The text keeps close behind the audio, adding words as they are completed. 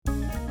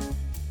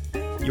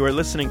You are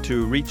listening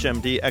to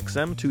ReachMD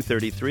XM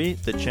 233,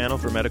 the channel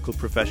for medical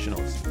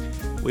professionals.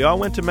 We all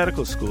went to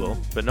medical school,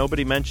 but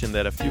nobody mentioned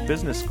that a few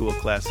business school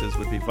classes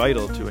would be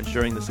vital to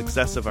ensuring the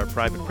success of our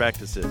private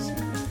practices.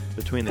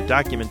 Between the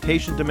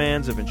documentation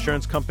demands of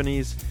insurance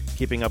companies,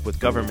 keeping up with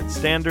government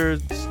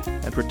standards,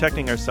 and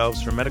protecting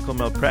ourselves from medical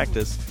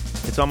malpractice,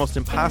 it's almost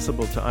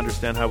impossible to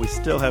understand how we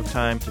still have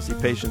time to see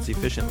patients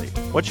efficiently.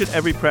 What should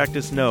every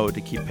practice know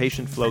to keep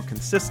patient flow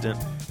consistent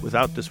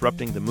without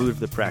disrupting the mood of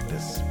the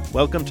practice?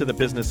 Welcome to the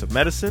Business of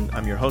Medicine.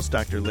 I'm your host,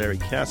 Dr. Larry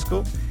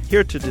Kaskel.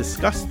 Here to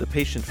discuss the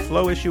patient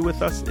flow issue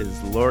with us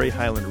is Lori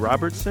Highland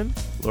Robertson.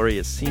 Lori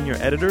is Senior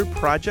Editor,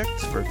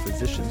 Projects for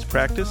Physicians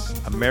Practice,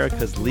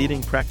 America's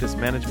leading practice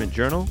management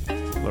journal.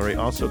 Lori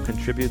also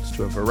contributes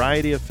to a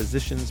variety of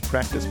physicians'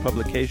 practice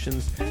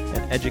publications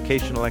and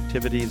educational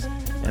activities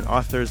and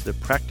authors the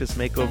Practice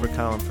Makeover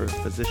column for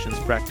Physicians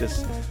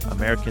Practice,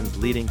 America's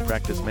leading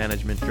practice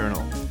management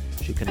journal.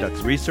 She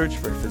conducts research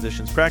for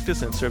Physicians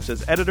Practice and serves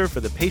as editor for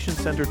the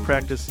Patient-Centered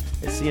Practice,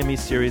 a CME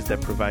series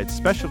that provides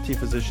specialty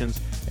physicians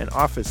and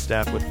office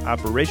staff with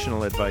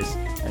operational advice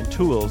and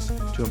tools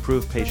to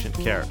improve patient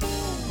care.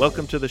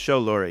 Welcome to the show,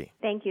 Lori.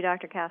 Thank you,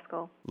 Dr.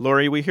 Kaskel.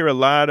 Lori, we hear a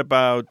lot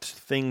about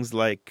things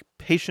like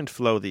patient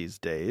flow these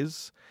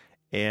days,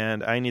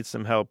 and I need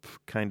some help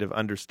kind of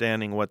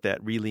understanding what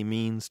that really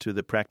means to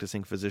the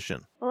practicing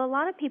physician. Well, a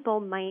lot of people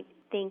might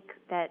think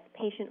that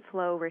patient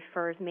flow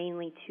refers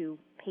mainly to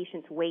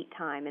patients' wait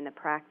time in the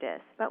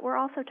practice, but we're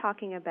also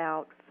talking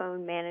about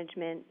phone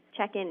management,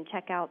 check-in and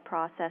check-out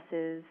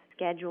processes,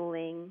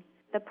 scheduling.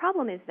 The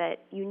problem is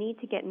that you need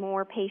to get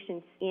more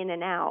patients in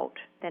and out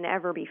than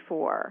ever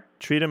before.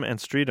 Treat 'em and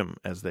street 'em,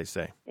 as they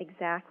say.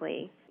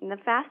 Exactly. And the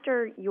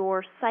faster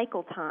your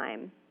cycle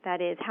time,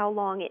 that is, how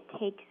long it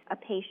takes a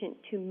patient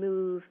to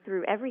move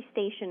through every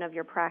station of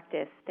your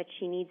practice that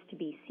she needs to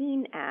be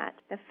seen at,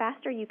 the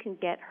faster you can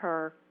get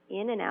her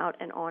in and out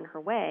and on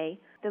her way,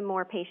 the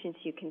more patients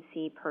you can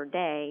see per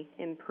day,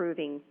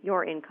 improving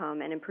your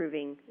income and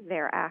improving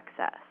their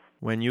access.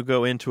 When you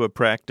go into a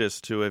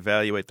practice to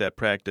evaluate that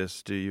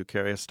practice, do you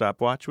carry a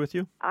stopwatch with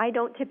you? I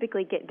don't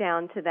typically get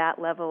down to that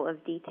level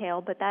of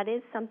detail, but that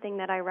is something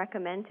that I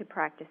recommend to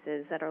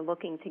practices that are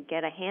looking to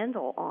get a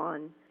handle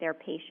on their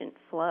patient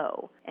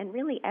flow. And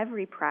really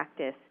every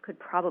practice could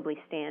probably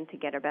stand to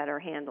get a better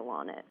handle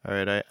on it. All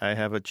right, I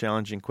have a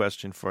challenging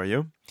question for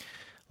you.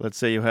 Let's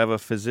say you have a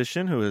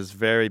physician who is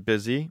very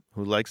busy,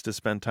 who likes to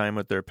spend time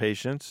with their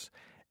patients,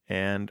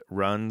 and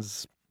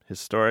runs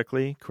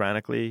historically,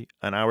 chronically,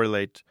 an hour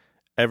late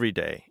every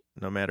day.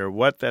 No matter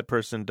what that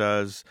person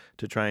does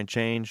to try and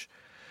change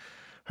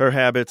her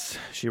habits,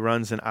 she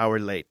runs an hour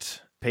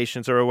late.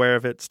 Patients are aware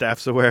of it,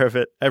 staff's aware of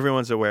it,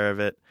 everyone's aware of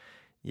it,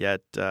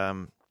 yet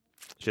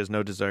she has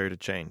no desire to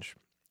change.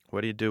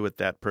 What do you do with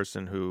that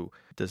person who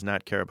does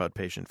not care about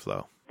patient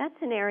flow? That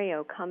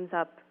scenario comes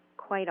up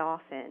quite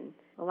often.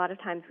 A lot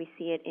of times we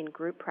see it in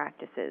group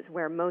practices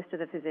where most of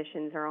the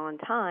physicians are on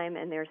time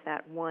and there's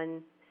that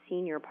one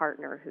senior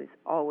partner who's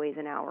always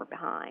an hour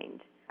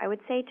behind. I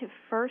would say to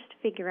first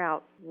figure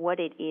out what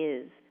it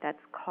is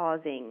that's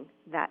causing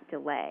that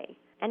delay.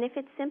 And if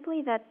it's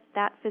simply that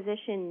that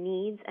physician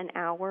needs an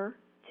hour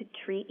to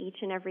treat each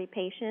and every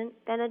patient,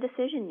 then a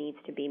decision needs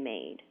to be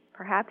made.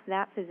 Perhaps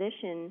that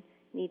physician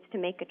needs to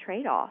make a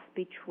trade-off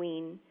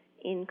between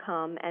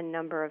income and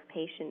number of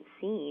patients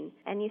seen,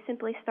 and you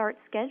simply start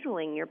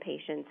scheduling your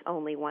patients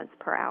only once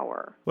per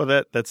hour. Well,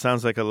 that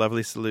sounds like a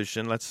lovely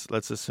solution. Let's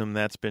assume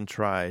that's been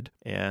tried,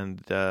 and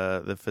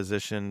the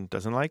physician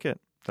doesn't like it.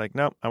 It's like,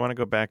 no, I want to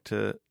go back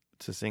to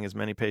seeing as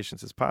many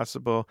patients as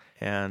possible,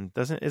 and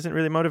isn't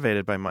really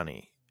motivated by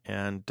money,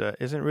 and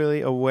isn't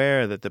really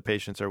aware that the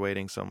patients are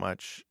waiting so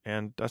much,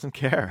 and doesn't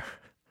care.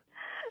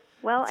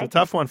 Well, it's a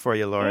tough one for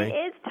you, Lori. It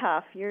is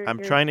tough.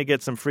 I'm trying to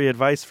get some free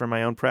advice for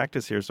my own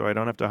practice here so I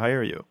don't have to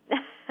hire you.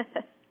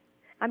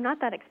 I'm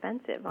not that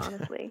expensive,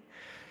 honestly.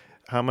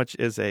 How much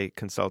is a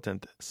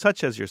consultant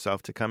such as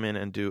yourself to come in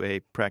and do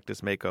a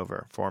practice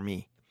makeover for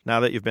me, now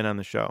that you've been on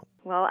the show?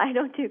 Well, I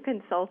don't do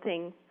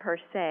consulting per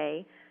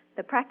se.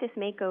 The practice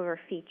makeover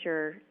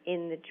feature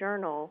in the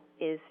journal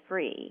is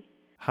free.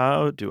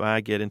 How do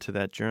I get into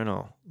that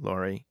journal,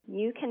 Lori?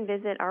 You can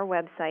visit our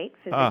website,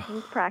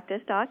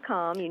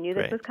 physicianspractice.com. You knew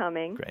this was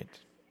coming. Great.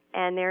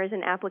 And there is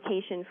an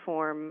application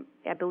form.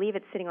 I believe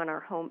it's sitting on our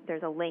home.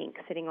 There's a link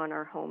sitting on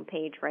our home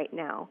page right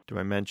now. Do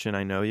I mention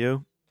I know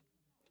you?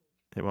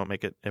 It won't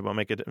make it,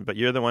 but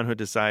you're the one who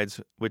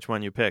decides which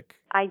one you pick.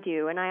 I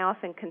do, and I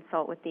often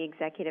consult with the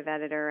executive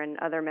editor and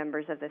other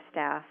members of the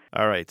staff.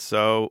 All right,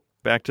 so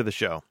back to the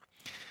show.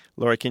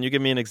 Lori, can you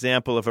give me an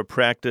example of a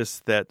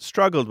practice that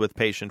struggled with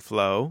patient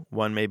flow,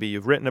 one maybe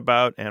you've written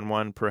about and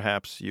one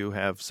perhaps you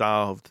have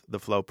solved the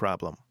flow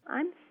problem?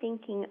 I'm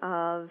thinking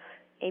of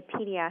a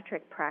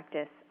pediatric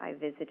practice I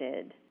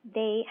visited.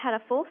 They had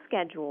a full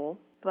schedule,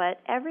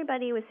 but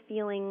everybody was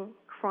feeling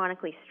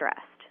chronically stressed.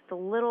 The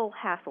little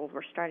hassles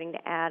were starting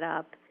to add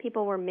up.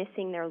 People were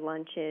missing their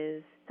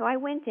lunches. So I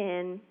went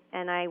in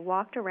and I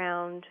walked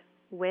around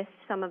with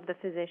some of the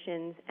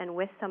physicians and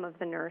with some of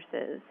the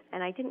nurses.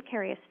 And I didn't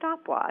carry a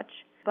stopwatch,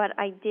 but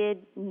I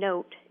did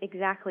note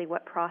exactly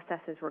what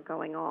processes were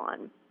going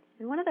on.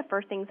 And one of the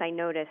first things I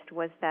noticed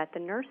was that the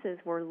nurses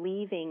were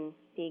leaving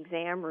the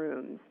exam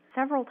rooms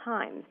several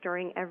times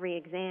during every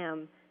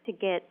exam to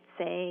get,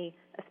 say,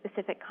 a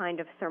specific kind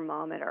of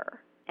thermometer.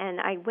 And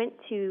I went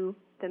to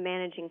the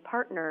managing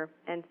partner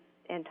and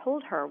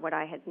told her what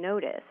I had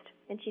noticed.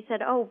 And she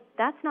said, "Oh,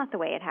 that's not the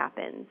way it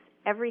happens.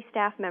 Every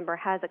staff member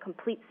has a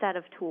complete set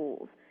of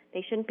tools.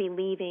 They shouldn't be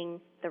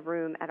leaving the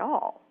room at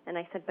all." And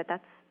I said, "But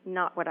that's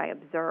not what I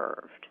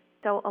observed."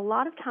 So a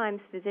lot of times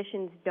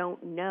physicians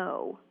don't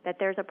know that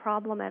there's a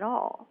problem at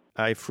all.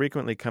 I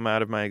frequently come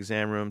out of my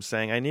exam room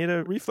saying, "I need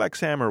a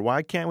reflex hammer.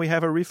 Why can't we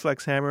have a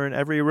reflex hammer in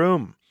every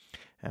room?"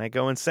 And I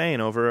go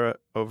insane over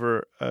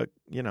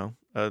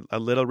a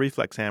little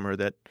reflex hammer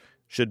that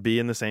should be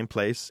in the same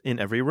place in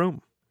every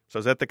room. So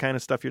is that the kind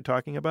of stuff you're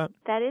talking about?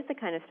 That is the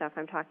kind of stuff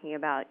I'm talking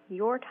about.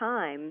 Your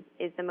time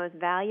is the most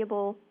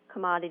valuable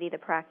commodity the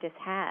practice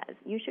has.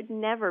 You should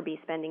never be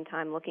spending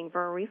time looking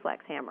for a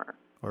reflex hammer.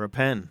 Or a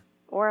pen.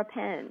 Or a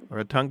pen. Or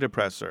a tongue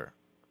depressor.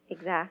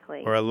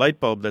 Exactly. Or a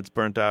light bulb that's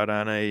burnt out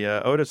on a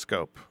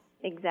otoscope.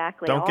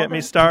 Exactly. Don't get me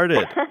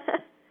started.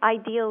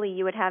 Ideally,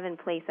 you would have in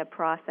place a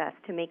process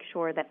to make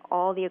sure that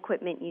all the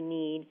equipment you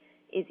need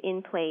is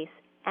in place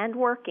and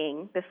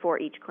working before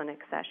each clinic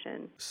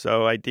session.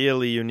 So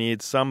ideally, you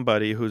need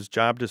somebody whose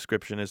job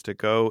description is to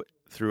go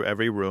through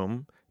every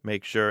room,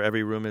 make sure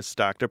every room is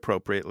stocked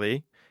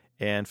appropriately,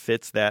 and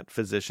fits that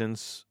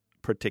physician's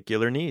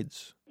particular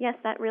needs. Yes,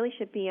 that really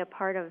should be a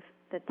part of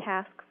the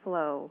task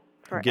flow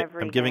for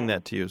every I'm giving day.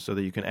 that to you so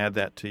that you can add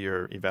that to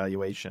your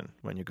evaluation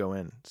when you go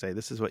in. Say,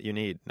 this is what you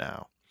need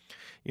now.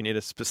 You need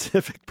a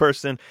specific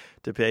person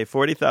to pay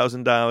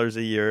 $40,000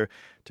 a year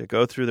to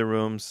go through the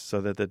rooms so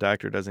that the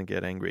doctor doesn't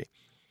get angry.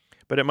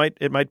 But it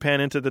might pan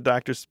into the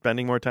doctor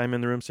spending more time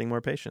in the room, seeing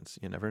more patients.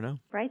 You never know.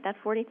 Right, that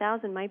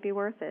 $40,000 might be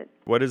worth it.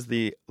 What is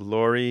the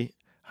Lori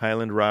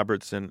Highland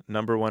Robertson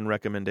number one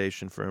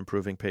recommendation for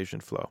improving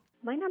patient flow?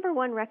 My number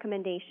one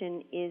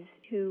recommendation is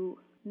to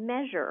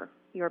measure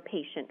your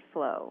patient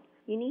flow.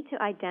 You need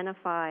to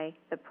identify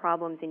the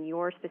problems in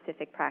your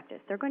specific practice.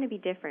 They're going to be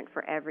different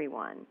for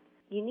everyone.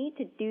 You need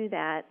to do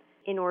that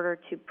in order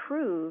to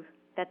prove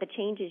that the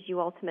changes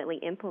you ultimately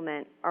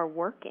implement are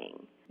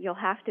working. You'll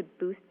have to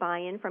boost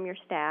buy-in from your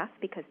staff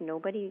because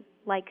nobody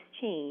likes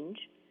change.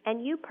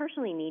 And you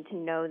personally need to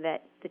know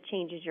that the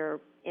changes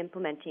you're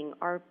implementing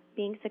are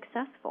being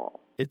successful.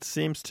 It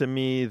seems to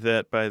me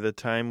that by the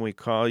time we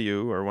call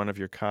you or one of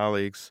your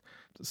colleagues,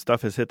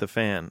 stuff has hit the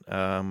fan.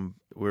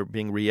 We're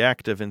being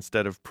reactive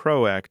instead of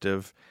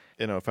proactive.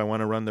 If I want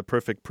to run the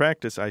perfect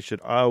practice, I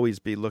should always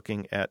be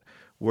looking at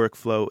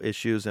workflow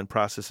issues and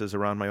processes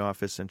around my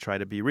office and try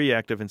to be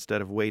reactive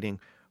instead of waiting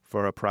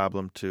for a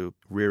problem to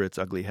rear its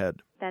ugly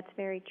head. That's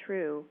very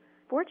true.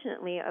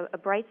 Fortunately, a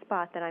bright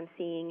spot that I'm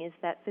seeing is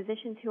that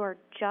physicians who are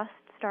just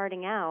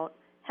starting out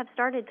have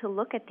started to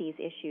look at these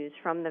issues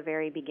from the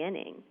very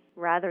beginning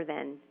rather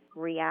than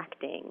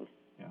reacting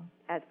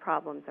as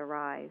problems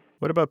arise.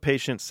 What about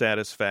patient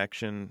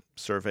satisfaction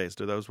surveys?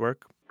 Do those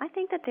work? I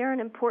think that they're an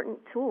important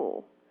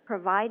tool,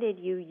 provided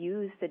you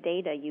use the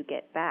data you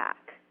get back.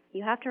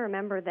 You have to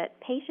remember that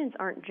patients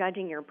aren't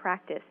judging your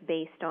practice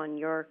based on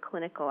your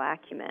clinical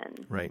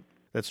acumen. Right.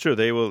 That's true.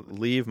 They will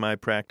leave my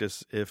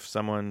practice if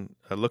someone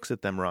looks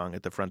at them wrong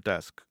at the front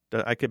desk.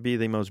 I could be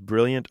the most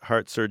brilliant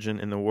heart surgeon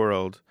in the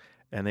world,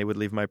 and they would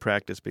leave my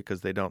practice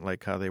because they don't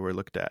like how they were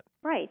looked at.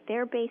 Right.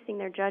 They're basing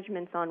their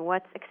judgments on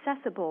what's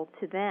accessible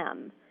to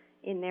them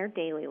in their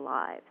daily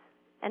lives.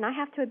 And I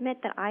have to admit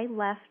that I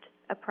left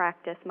a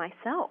practice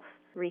myself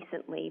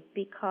recently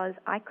because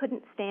I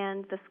couldn't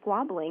stand the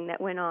squabbling that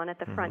went on at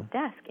the front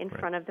desk in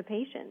front of the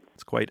patients.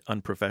 It's quite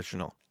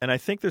unprofessional. And I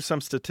think there's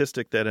some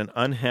statistic that an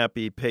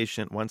unhappy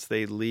patient, once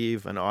they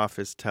leave an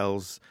office,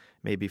 tells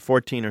maybe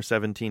 14 or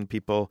 17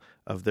 people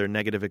of their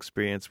negative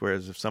experience,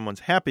 whereas if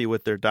someone's happy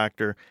with their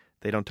doctor,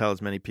 they don't tell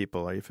as many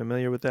people. Are you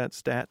familiar with that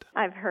stat?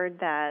 I've heard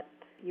that.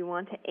 You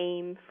want to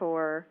aim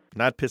for...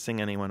 not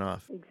pissing anyone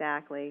off.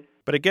 Exactly.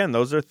 But again,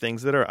 those are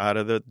things that are out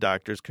of the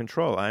doctor's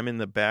control. I'm in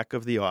the back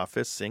of the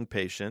office seeing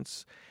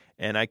patients,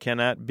 and I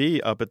cannot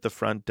be up at the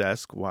front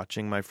desk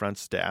watching my front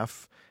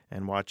staff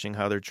and watching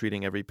how they're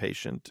treating every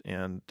patient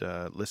and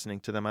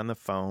listening to them on the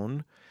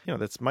phone.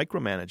 That's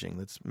micromanaging.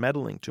 That's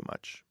meddling too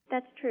much.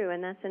 That's true,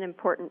 and that's an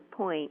important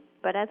point.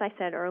 But as I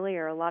said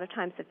earlier, a lot of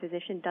times the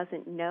physician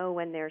doesn't know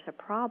when there's a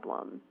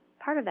problem.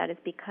 Part of that is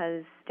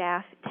because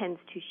staff tends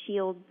to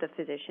shield the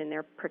physician.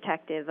 They're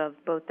protective of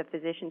both the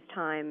physician's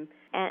time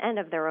and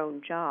of their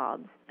own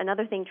jobs.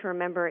 Another thing to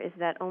remember is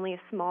that only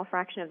a small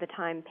fraction of the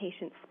time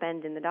patients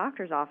spend in the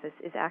doctor's office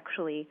is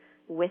actually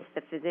with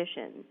the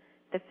physician.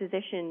 The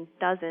physician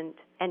doesn't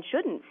and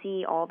shouldn't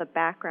see all the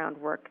background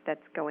work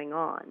that's going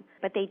on.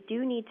 But they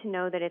do need to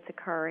know that it's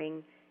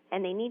occurring,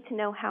 and they need to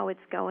know how it's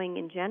going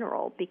in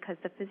general, because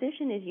the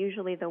physician is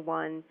usually the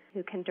one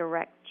who can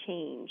direct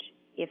change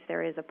if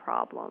there is a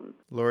problem.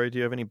 Lori, do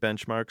you have any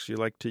benchmarks you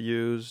like to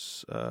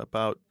use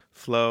about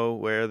flow,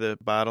 where the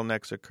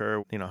bottlenecks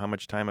occur, how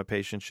much time a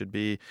patient should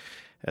be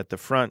at the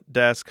front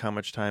desk, how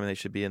much time they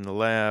should be in the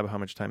lab, how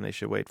much time they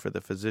should wait for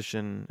the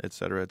physician, et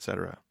cetera, et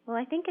cetera? Well,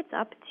 I think it's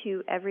up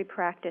to every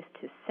practice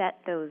to set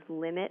those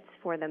limits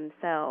for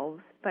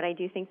themselves, but I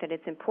do think that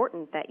it's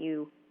important that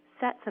you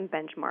set some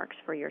benchmarks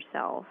for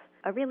yourself.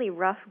 A really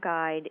rough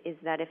guide is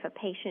that if a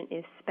patient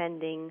is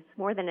spending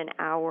more than an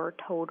hour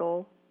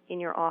total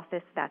in your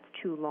office, that's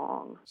too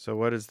long. So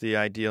what is the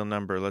ideal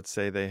number? Let's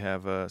say they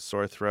have a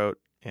sore throat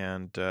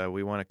and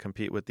we want to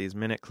compete with these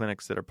minute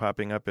clinics that are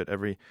popping up at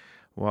every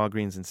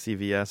Walgreens and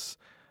CVS.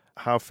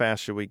 How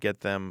fast should we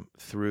get them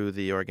through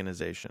the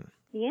organization?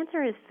 The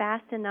answer is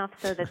fast enough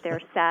so that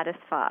they're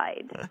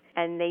satisfied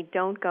and they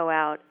don't go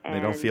out and... They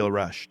don't feel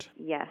rushed.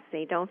 Yes,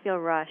 they don't feel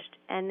rushed,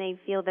 and they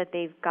feel that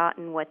they've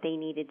gotten what they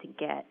needed to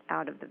get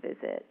out of the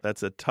visit.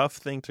 That's a tough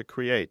thing to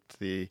create,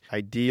 the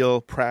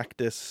ideal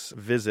practice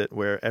visit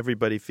where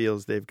everybody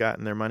feels they've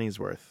gotten their money's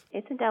worth.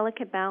 It's a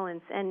delicate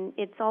balance, and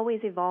it's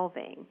always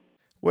evolving.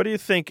 What do you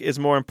think is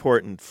more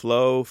important,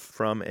 flow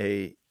from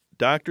a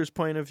doctor's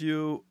point of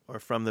view or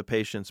from the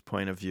patient's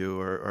point of view,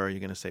 or are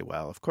you going to say,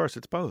 well, of course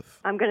it's both?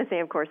 I'm going to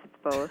say, of course, it's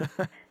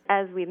both.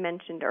 As we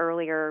mentioned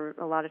earlier,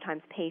 a lot of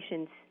times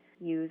patients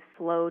use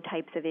flow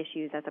types of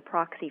issues as a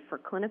proxy for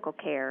clinical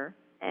care,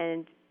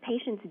 and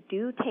patients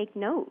do take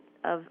note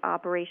of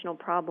operational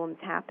problems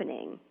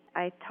happening.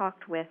 I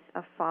talked with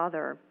a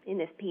father in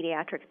this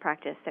pediatrics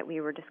practice that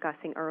we were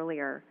discussing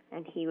earlier,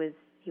 and he was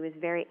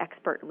very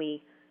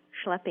expertly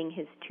schlepping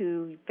his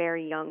two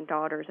very young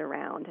daughters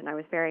around, and I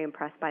was very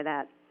impressed by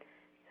that.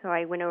 So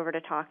I went over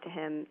to talk to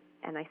him,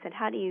 and I said,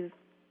 how do you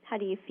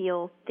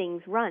feel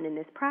things run in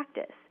this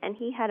practice? And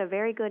he had a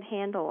very good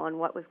handle on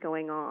what was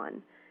going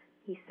on.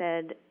 He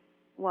said,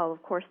 well,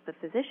 of course, the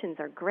physicians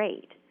are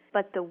great,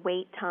 but the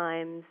wait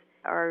times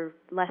are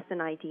less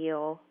than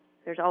ideal.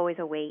 There's always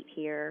a wait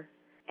here,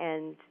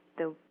 and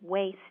the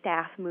way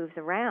staff moves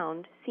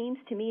around seems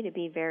to me to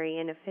be very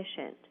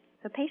inefficient.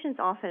 So patients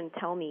often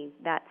tell me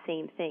that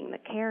same thing. The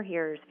care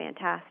here is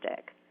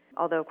fantastic,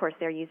 although, of course,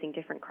 they're using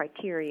different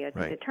criteria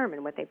to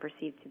determine what they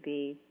perceive to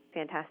be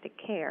fantastic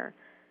care.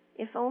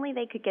 If only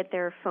they could get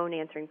their phone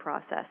answering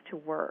process to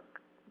work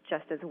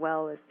just as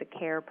well as the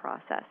care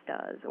process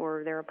does,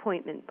 or their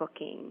appointment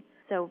booking.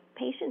 So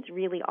patients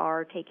really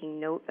are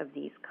taking note of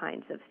these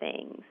kinds of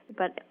things.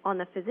 But on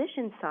the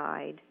physician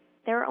side,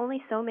 there are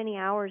only so many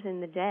hours in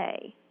the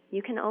day.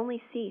 You can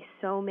only see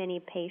so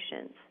many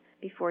patients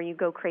before you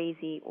go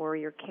crazy or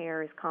your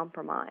care is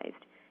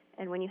compromised.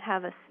 And when you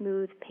have a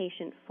smooth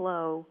patient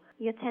flow,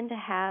 you tend to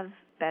have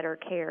better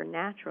care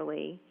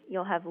naturally.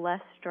 You'll have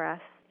less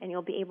stress, and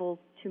you'll be able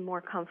to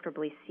more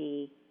comfortably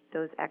see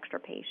those extra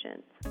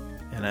patients.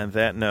 And on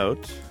that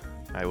note,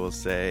 I will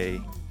say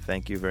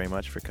thank you very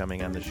much for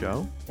coming on the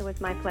show. It was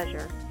my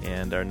pleasure.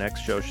 And our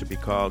next show should be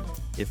called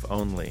If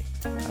Only.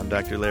 I'm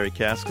Dr. Larry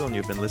Caskell, and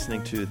you've been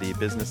listening to The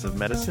Business of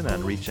Medicine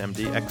on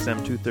ReachMD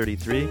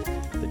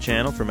XM233, the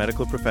channel for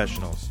medical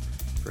professionals.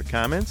 For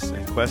comments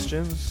and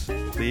questions,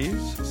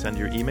 please send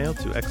your email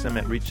to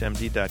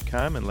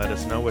xm@reachmd.com and let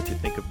us know what you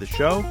think of the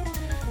show.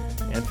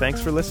 And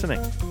thanks for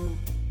listening.